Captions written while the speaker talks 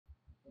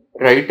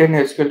Write an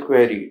SQL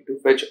query to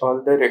fetch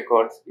all the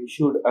records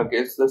issued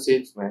against the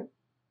salesman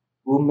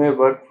who may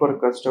work for a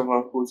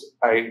customer whose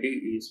ID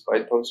is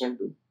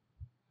 5002.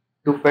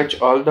 To fetch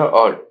all the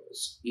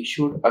orders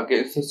issued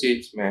against the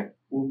salesman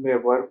who may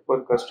work for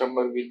a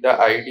customer with the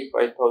ID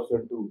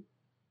 5002,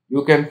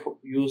 you can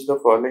use the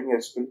following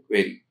SQL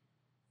query.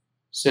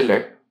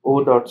 Select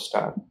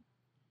O.star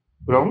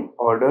from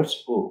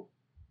orders O,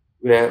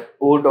 where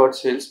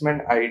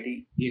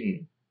O.SalesmanID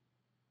in.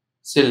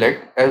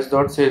 Select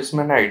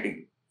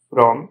S.SalesmanID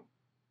from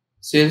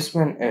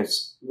Salesmen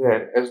S,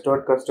 where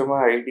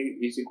S.CustomerID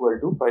is equal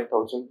to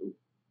 5002.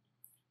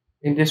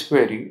 In this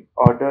query,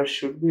 orders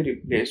should be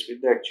replaced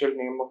with the actual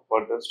name of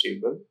orders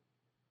table.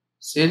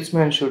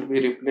 Salesman should be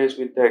replaced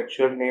with the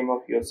actual name of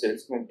your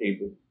salesman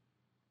table.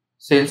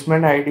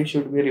 Salesman ID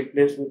should be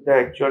replaced with the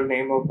actual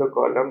name of the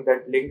column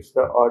that links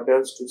the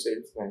orders to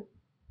salesman.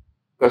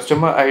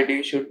 Customer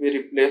ID should be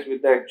replaced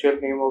with the actual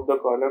name of the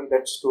column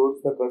that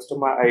stores the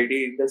customer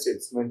ID in the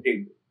salesman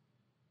table.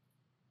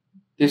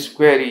 This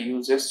query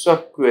uses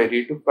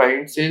subquery to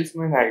find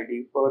salesman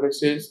ID for a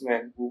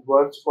salesman who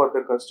works for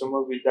the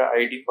customer with the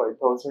ID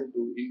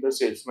 5002 in the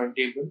salesman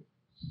table.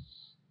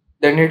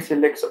 Then it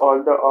selects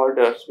all the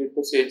orders with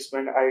the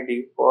salesman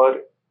ID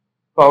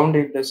found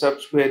in the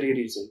subquery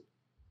result,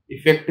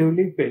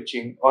 effectively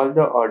fetching all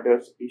the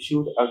orders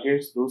issued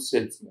against those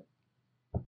salesmen.